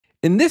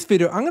In this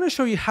video, I'm going to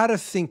show you how to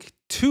sync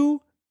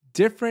two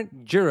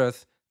different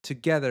Jiras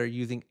together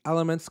using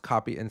Elements,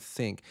 Copy, and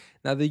Sync.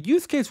 Now, the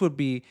use case would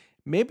be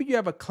maybe you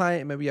have a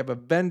client, maybe you have a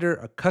vendor,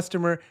 a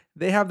customer,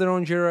 they have their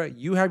own Jira,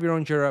 you have your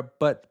own Jira,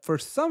 but for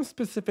some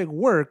specific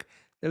work,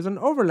 there's an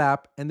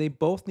overlap and they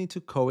both need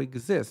to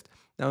coexist.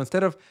 Now,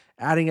 instead of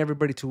adding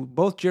everybody to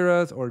both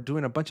Jiras or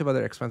doing a bunch of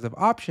other expensive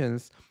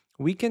options,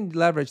 we can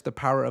leverage the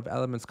power of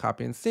Elements,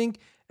 Copy, and Sync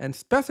and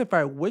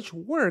specify which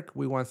work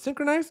we want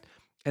synchronized,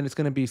 and it's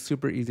going to be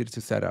super easy to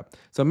set up.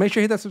 So make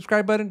sure you hit that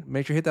subscribe button,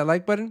 make sure you hit that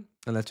like button,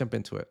 and let's jump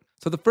into it.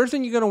 So the first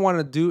thing you're going to want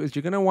to do is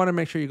you're going to want to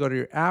make sure you go to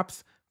your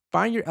apps,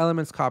 find your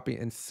Elements, Copy,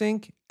 and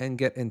Sync, and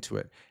get into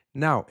it.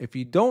 Now, if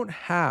you don't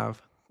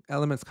have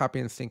Elements,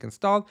 Copy, and Sync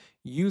installed,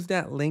 use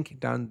that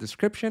link down in the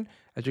description,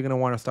 as you're going to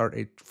want to start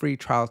a free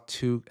trial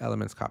to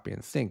Elements, Copy,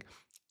 and Sync.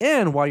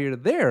 And while you're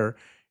there,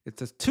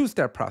 it's a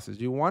two-step process.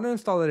 You want to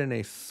install it in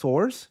a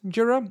source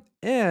Jira,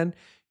 and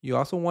you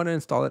also want to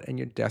install it in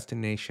your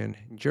destination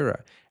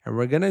Jira. And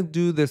we're going to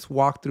do this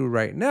walkthrough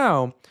right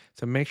now.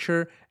 So make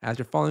sure as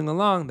you're following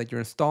along that you're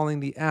installing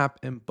the app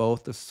in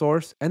both the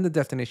source and the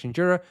destination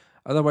Jira.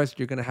 Otherwise,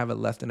 you're going to have a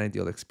less than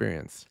ideal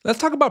experience. Let's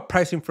talk about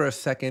pricing for a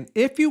second.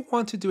 If you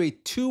want to do a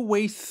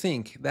two-way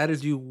sync, that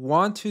is, you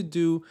want to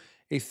do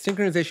a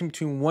synchronization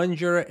between one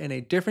Jira and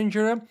a different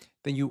Jira,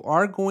 then you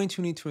are going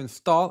to need to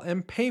install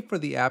and pay for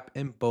the app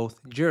in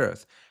both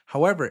Jiras.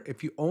 However,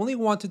 if you only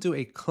want to do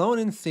a clone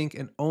and sync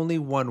in only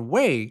one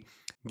way,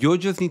 you'll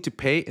just need to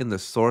pay in the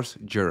source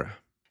Jira,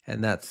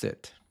 and that's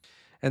it.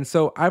 And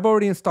so I've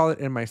already installed it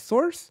in my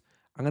source.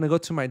 I'm going to go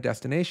to my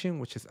destination,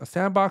 which is a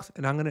sandbox,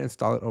 and I'm going to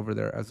install it over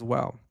there as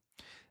well.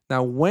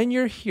 Now, when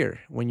you're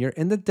here, when you're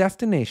in the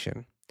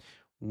destination,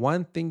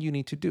 one thing you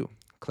need to do,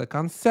 click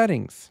on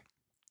settings.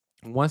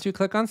 Once you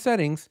click on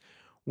settings,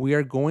 we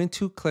are going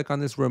to click on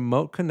this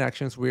remote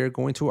connections. We are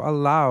going to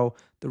allow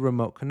the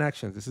remote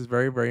connections. This is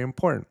very, very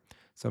important.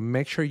 So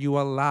make sure you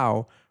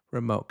allow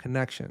remote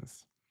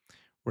connections.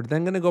 We're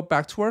then going to go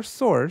back to our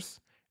source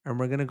and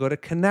we're going to go to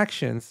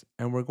connections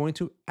and we're going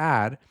to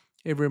add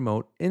a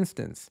remote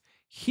instance.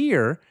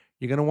 Here,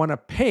 you're going to want to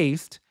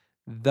paste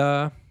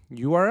the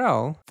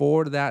URL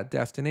for that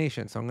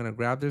destination. So I'm going to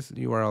grab this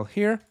URL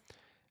here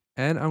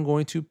and I'm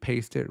going to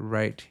paste it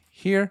right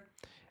here.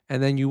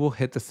 And then you will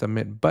hit the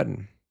submit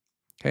button.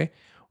 Okay.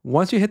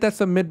 Once you hit that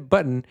submit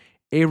button,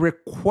 a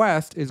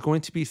request is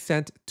going to be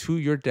sent to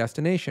your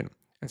destination.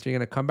 And so you're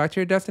going to come back to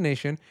your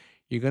destination.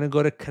 You're going to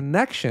go to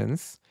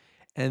connections,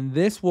 and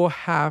this will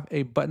have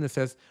a button that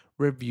says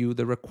review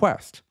the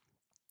request.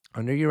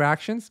 Under your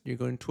actions, you're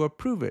going to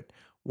approve it.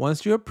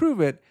 Once you approve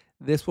it,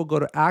 this will go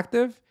to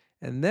active,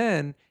 and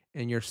then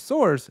in your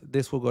source,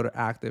 this will go to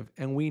active,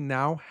 and we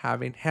now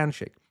have a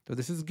handshake. So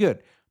this is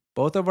good.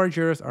 Both of our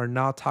Jiras are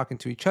now talking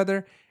to each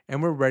other,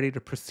 and we're ready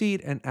to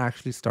proceed and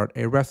actually start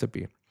a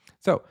recipe.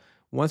 So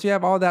once you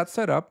have all that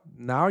set up,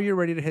 now you're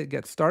ready to hit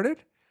get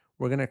started.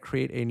 We're going to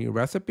create a new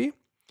recipe,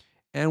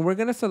 and we're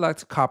going to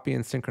select copy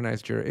and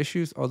synchronize Jira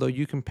issues, although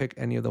you can pick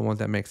any of the ones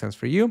that make sense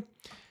for you.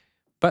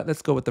 But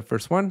let's go with the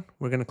first one.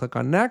 We're going to click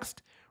on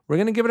next. We're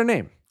going to give it a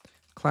name,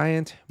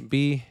 client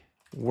B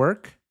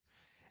work,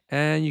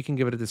 and you can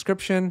give it a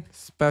description,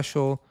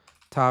 special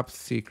top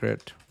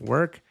secret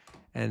work.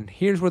 And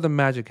here's where the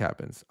magic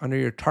happens. Under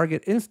your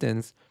target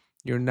instance,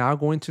 you're now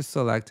going to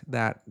select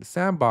that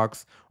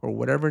sandbox or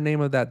whatever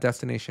name of that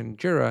destination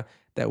Jira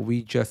that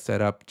we just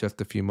set up just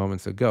a few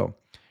moments ago.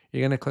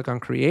 You're going to click on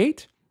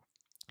create,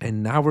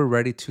 and now we're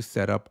ready to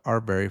set up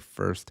our very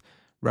first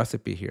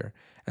recipe here.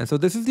 And so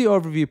this is the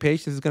overview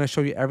page. This is going to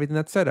show you everything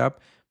that's set up,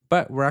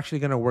 but we're actually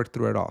going to work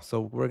through it all. So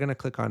we're going to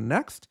click on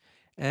next,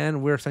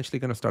 and we're essentially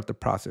going to start the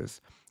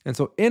process. And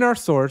so in our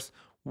source,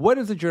 what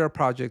is the Jira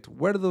project?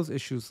 Where do those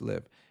issues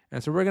live?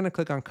 And so we're going to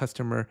click on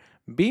customer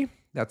B.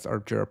 That's our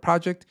Jira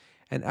project.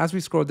 And as we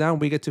scroll down,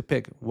 we get to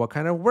pick what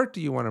kind of work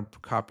do you want to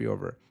copy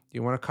over? Do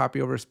you want to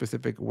copy over a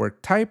specific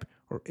work type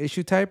or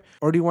issue type?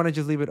 Or do you want to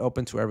just leave it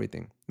open to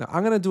everything? Now,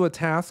 I'm going to do a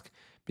task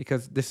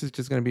because this is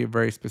just going to be a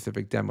very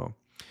specific demo.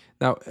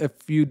 Now, if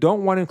you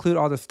don't want to include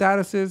all the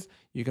statuses,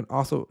 you can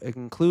also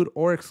include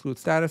or exclude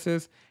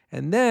statuses.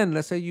 And then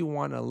let's say you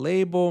want a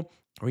label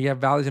or you have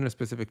values in a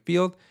specific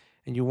field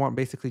and you want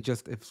basically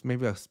just if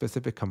maybe a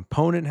specific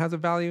component has a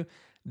value,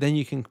 then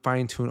you can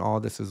fine tune all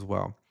this as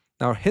well.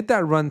 Now hit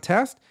that run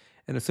test,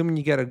 and assuming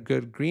you get a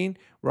good green,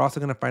 we're also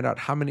going to find out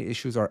how many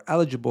issues are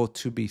eligible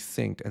to be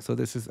synced. And so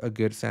this is a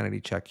good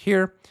sanity check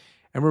here,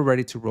 and we're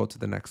ready to roll to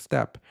the next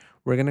step.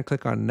 We're going to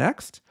click on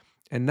next,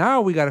 and now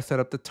we got to set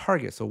up the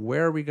target. So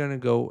where are we going to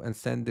go and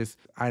send these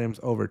items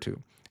over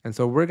to? And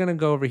so we're going to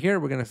go over here.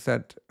 We're going to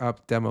set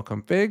up demo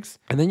configs,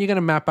 and then you're going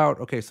to map out,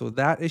 okay, so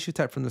that issue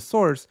type from the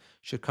source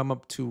should come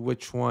up to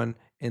which one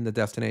in the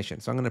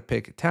destination. So I'm going to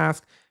pick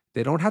task.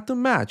 They don't have to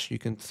match. You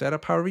can set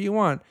up however you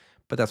want,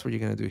 but that's what you're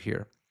going to do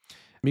here.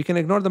 You can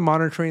ignore the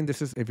monitoring.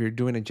 This is if you're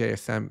doing a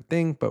JSM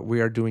thing, but we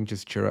are doing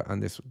just Jira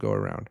on this go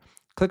around.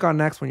 Click on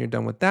next when you're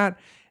done with that.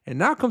 And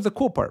now comes the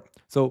cool part.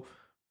 So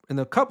in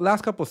the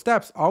last couple of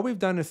steps, all we've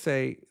done is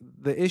say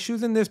the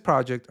issues in this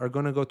project are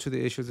going to go to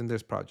the issues in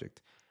this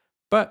project.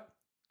 But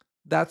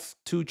that's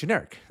too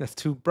generic. That's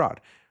too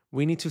broad.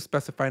 We need to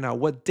specify now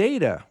what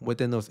data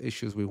within those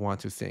issues we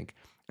want to sync.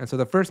 And so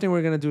the first thing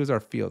we're going to do is our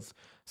fields.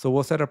 So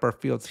we'll set up our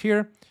fields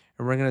here,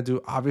 and we're going to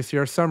do obviously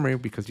our summary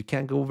because you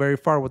can't go very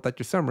far without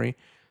your summary.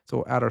 So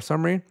we'll add our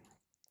summary,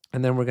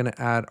 and then we're going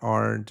to add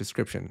our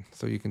description.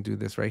 So you can do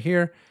this right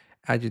here,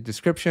 add your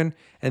description,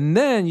 and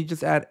then you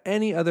just add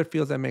any other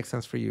fields that make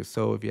sense for you.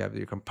 So if you have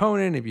your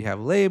component, if you have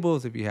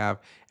labels, if you have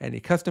any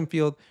custom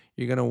field,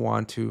 you're going to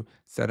want to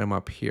set them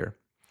up here.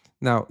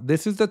 Now,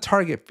 this is the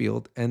target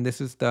field and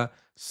this is the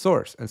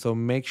source. And so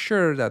make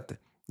sure that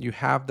you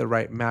have the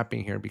right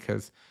mapping here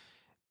because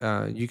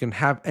you can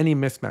have any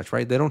mismatch,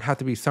 right? They don't have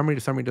to be summary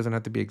to summary, doesn't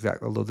have to be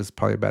exact, although this is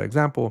probably a bad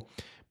example.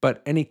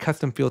 But any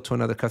custom field to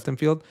another custom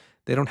field,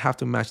 they don't have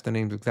to match the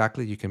names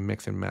exactly. You can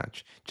mix and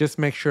match. Just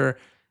make sure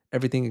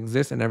everything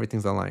exists and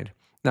everything's aligned.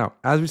 Now,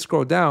 as we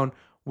scroll down,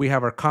 we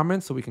have our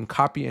comments, so we can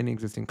copy any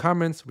existing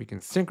comments. We can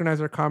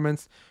synchronize our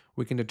comments.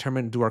 We can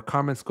determine, do our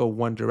comments go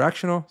one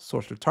directional,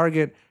 source to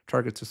target,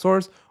 target to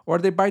source, or are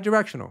they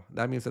bi-directional?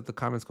 That means that the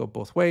comments go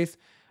both ways.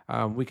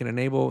 We can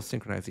enable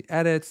synchronize the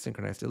edits,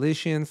 synchronize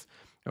deletions.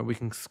 We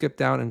can skip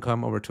down and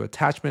come over to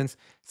attachments.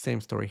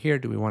 Same story here.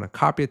 Do we want to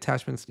copy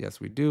attachments? Yes,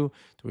 we do.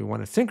 Do we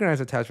want to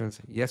synchronize attachments?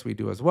 Yes, we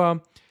do as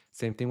well.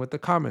 Same thing with the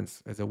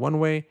comments. Is it one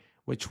way?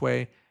 Which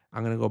way?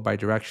 I'm going to go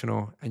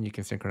bi-directional, and you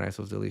can synchronize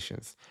those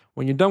deletions.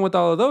 When you're done with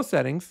all of those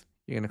settings,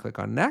 you're going to click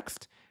on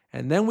next,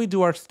 and then we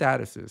do our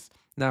statuses.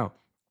 Now,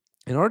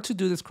 in order to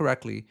do this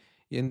correctly,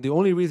 and the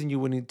only reason you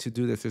would need to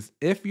do this is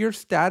if your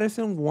status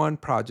in one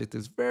project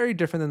is very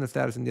different than the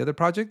status in the other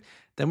project,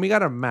 then we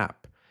got a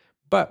map.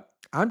 But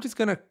I'm just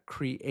going to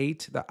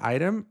create the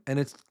item,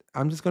 and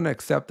I'm just going to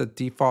accept the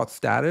default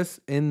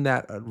status in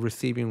that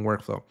receiving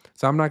workflow.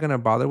 So I'm not going to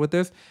bother with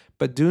this,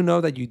 but do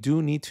know that you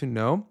do need to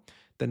know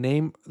the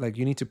name, like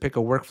you need to pick a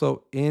workflow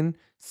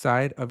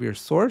inside of your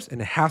source,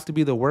 and it has to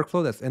be the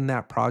workflow that's in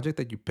that project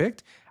that you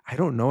picked. I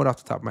don't know it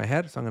off the top of my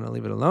head, so I'm going to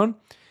leave it alone.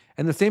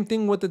 And the same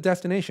thing with the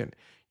destination.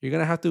 You're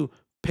going to have to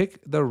pick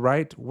the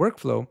right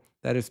workflow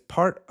that is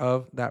part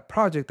of that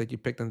project that you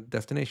picked on the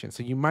destination.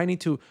 So you might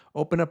need to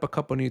open up a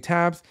couple new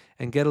tabs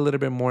and get a little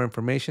bit more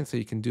information so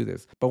you can do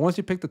this. But once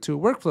you pick the two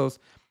workflows,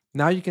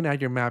 now you can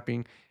add your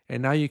mapping,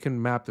 and now you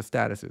can map the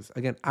statuses.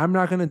 Again, I'm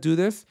not going to do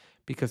this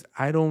because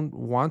I don't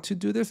want to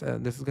do this.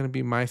 This is going to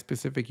be my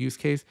specific use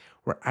case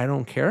where I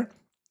don't care.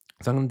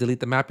 So I'm going to delete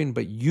the mapping,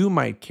 but you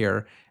might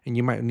care and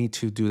you might need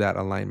to do that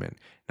alignment.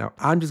 Now,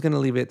 I'm just going to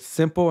leave it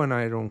simple and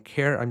I don't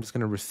care. I'm just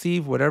going to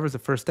receive whatever's the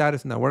first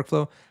status in that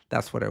workflow.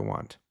 That's what I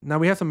want. Now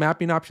we have some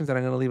mapping options that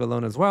I'm going to leave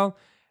alone as well.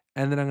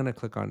 And then I'm going to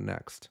click on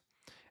next.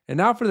 And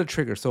now for the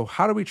trigger. So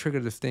how do we trigger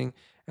this thing?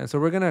 And so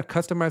we're going to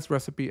customize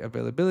recipe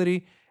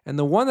availability. And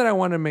the one that I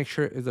want to make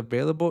sure is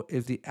available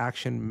is the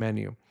action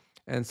menu.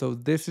 And so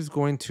this is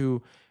going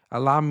to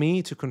allow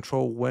me to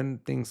control when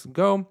things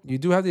go. You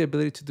do have the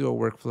ability to do a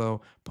workflow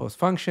post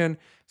function.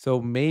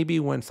 So maybe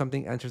when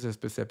something enters a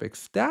specific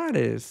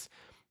status,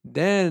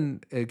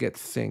 then it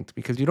gets synced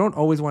because you don't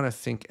always want to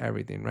sync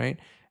everything, right?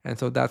 And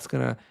so that's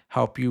going to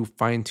help you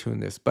fine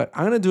tune this. But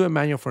I'm going to do it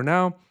manual for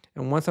now.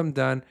 And once I'm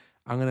done,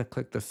 I'm going to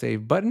click the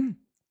save button.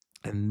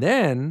 And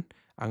then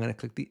I'm going to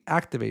click the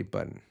activate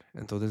button.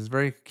 And so this is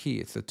very key.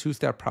 It's a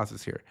two-step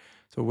process here.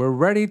 So we're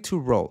ready to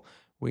roll.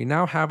 We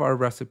now have our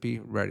recipe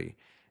ready.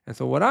 And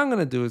so what I'm going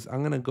to do is I'm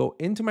going to go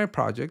into my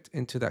project,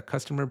 into that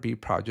customer B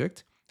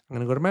project. I'm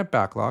going to go to my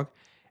backlog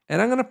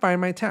and I'm going to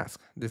find my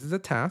task. This is a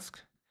task.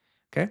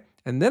 Okay.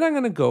 And then I'm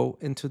going to go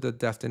into the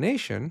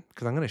destination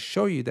because I'm going to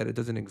show you that it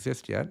doesn't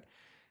exist yet.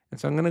 And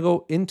so I'm going to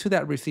go into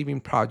that receiving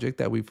project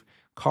that we've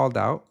called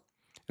out.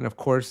 And of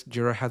course,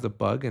 Jira has a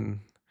bug and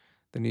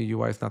the new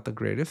UI is not the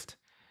greatest.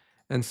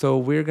 And so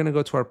we're going to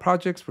go to our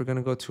projects. We're going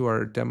to go to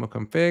our demo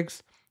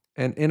configs.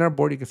 And in our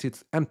board, you can see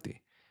it's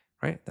empty,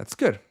 right? That's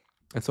good.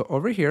 And so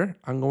over here,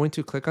 I'm going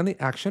to click on the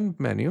action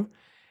menu,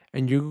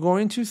 and you're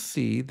going to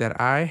see that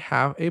I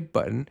have a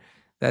button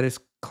that is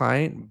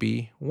client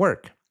B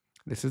work.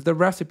 This is the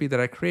recipe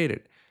that I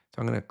created. So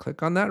I'm going to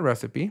click on that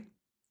recipe,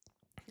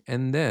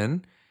 and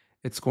then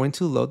it's going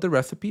to load the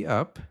recipe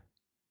up.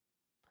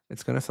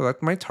 It's going to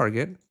select my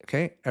target.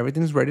 Okay,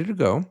 everything's ready to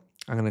go.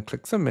 I'm going to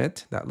click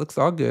submit. That looks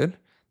all good.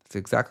 That's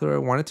exactly where I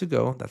want it to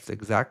go. That's the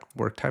exact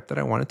work type that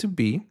I want it to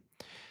be.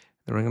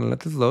 Then we're going to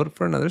let this load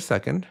for another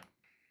second.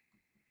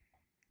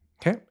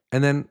 Okay,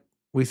 and then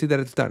we see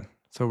that it's done.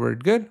 So we're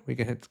good. We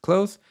can hit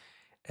close.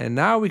 And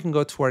now we can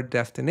go to our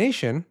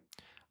destination.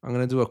 I'm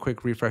going to do a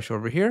quick refresh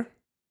over here.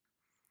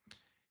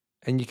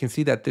 And you can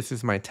see that this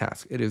is my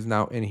task. It is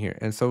now in here.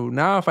 And so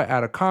now if I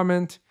add a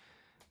comment,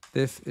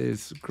 this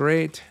is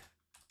great.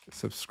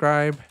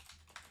 Subscribe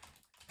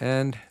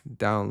and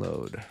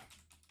download.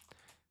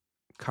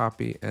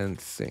 Copy and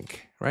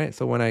sync, right?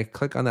 So when I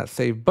click on that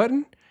save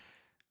button,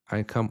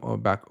 I come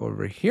back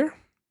over here.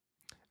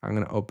 I'm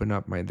going to open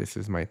up this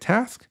is my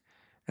task.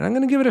 And I'm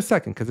going to give it a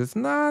second because it's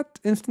not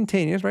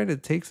instantaneous, right?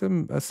 It takes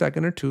a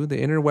second or two. The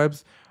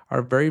interwebs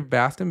are very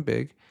vast and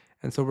big.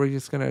 And so we're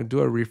just going to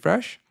do a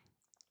refresh.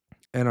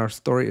 And our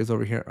story is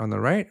over here on the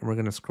right. And we're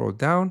going to scroll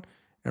down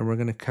and we're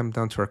going to come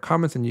down to our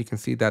comments, and you can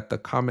see that the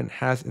comment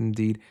has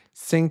indeed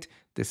synced.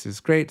 This is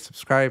great.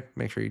 Subscribe.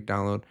 Make sure you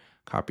download,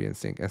 copy, and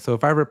sync. And so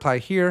if I reply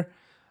here,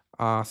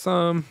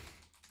 awesome,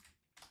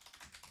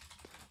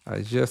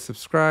 I just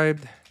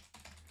subscribed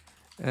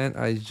and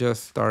I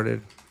just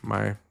started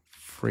my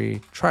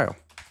free trial.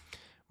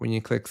 When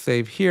you click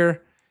save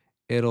here,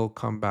 it'll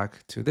come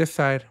back to this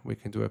side. We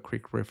can do a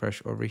quick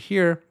refresh over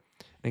here.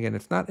 Again,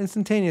 it's not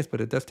instantaneous, but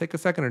it does take a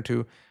second or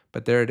two,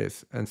 but there it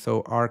is. And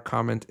so our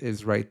comment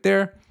is right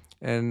there.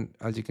 And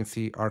as you can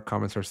see, our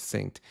comments are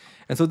synced.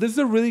 And so this is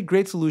a really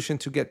great solution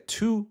to get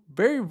two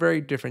very, very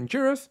different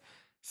Jiras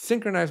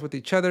synchronized with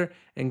each other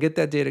and get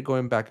that data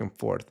going back and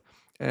forth.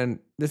 And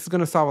this is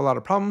going to solve a lot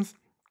of problems.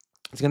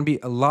 It's going to be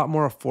a lot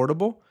more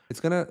affordable.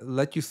 It's going to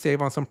let you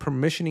save on some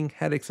permissioning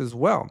headaches as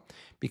well,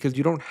 because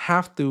you don't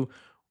have to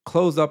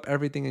close up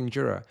everything in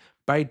Jira.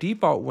 By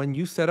default, when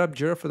you set up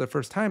Jira for the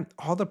first time,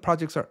 all the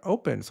projects are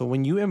open. So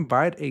when you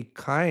invite a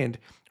client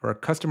or a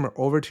customer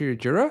over to your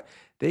Jira,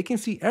 they can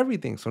see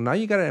everything. So now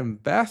you got to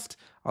invest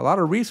a lot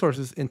of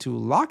resources into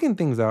locking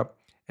things up,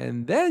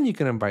 and then you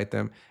can invite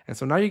them. And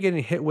so now you're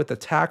getting hit with the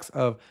tax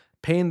of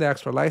paying the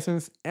extra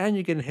license, and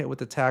you're getting hit with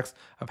the tax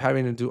of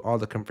having to do all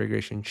the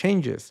configuration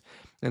changes.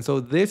 And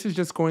so this is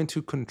just going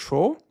to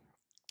control,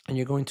 and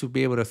you're going to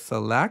be able to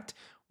select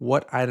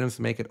what items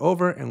make it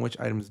over and which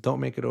items don't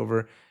make it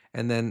over.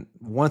 And then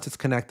once it's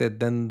connected,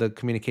 then the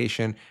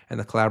communication and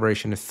the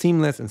collaboration is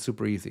seamless and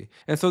super easy.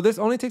 And so this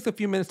only takes a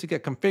few minutes to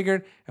get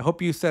configured. I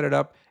hope you set it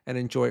up and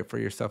enjoy it for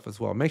yourself as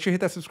well. Make sure you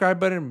hit that subscribe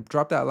button,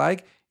 drop that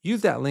like,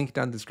 use that link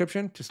down in the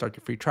description to start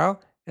your free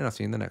trial, and I'll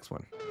see you in the next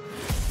one.